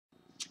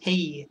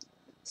Hey,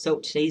 so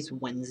today's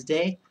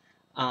Wednesday.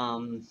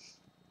 Um,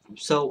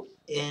 so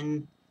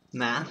in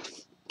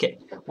math, okay,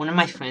 one of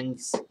my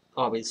friends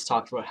always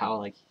talks about how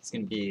like he's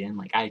gonna be in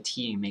like IT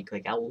and make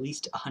like at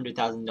least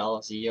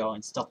 $100,000 a year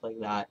and stuff like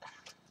that.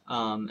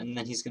 And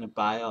then he's gonna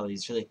buy all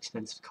these really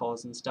expensive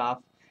cars and stuff.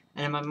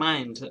 And in my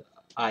mind,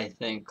 I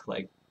think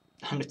like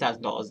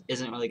 $100,000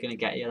 isn't really gonna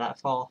get you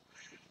that far,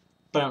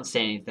 but I don't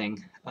say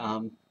anything.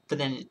 But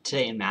then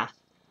today in math,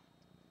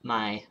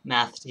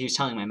 he was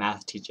telling my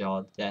math teacher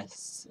all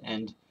this,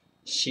 and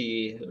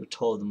she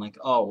told him like,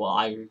 oh well,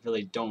 I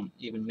really don't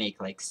even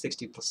make like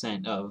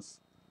 60% of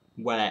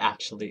what I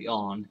actually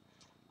own.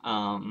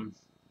 um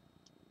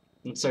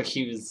and so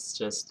he was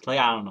just like,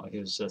 I don't know, he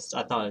was just,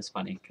 I thought it was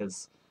funny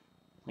because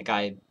like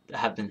I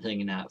have been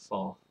thinking that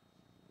for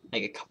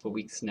like a couple of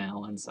weeks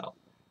now. And so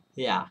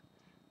yeah.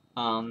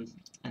 And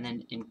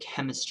then in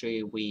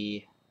chemistry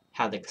we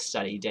had like a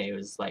study day. It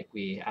was like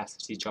we asked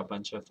the teacher a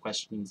bunch of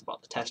questions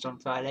about the test on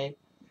Friday.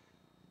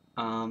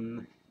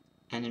 um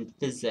And in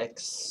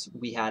physics,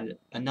 we had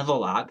another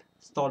lab,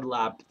 third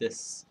lab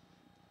this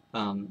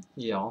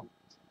year.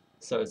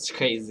 So it's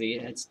crazy.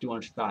 It's due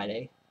on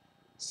Friday.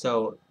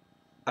 So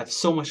I have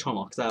so much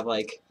homework because I have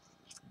like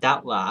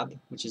that lab,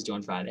 which is due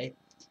on Friday,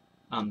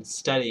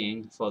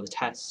 studying for the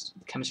test,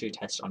 the chemistry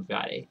test on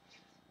Friday,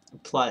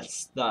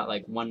 plus that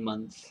like 1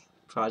 month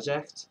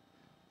project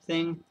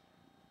thing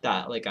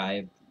that like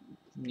I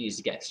need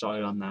to get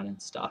started on that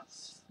and stuff.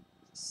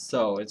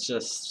 So it's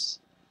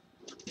just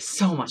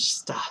so much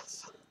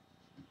stuff.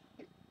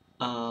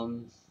 I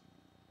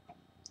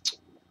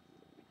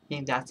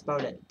think that's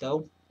about it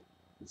though.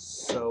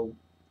 So,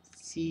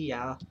 see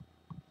ya.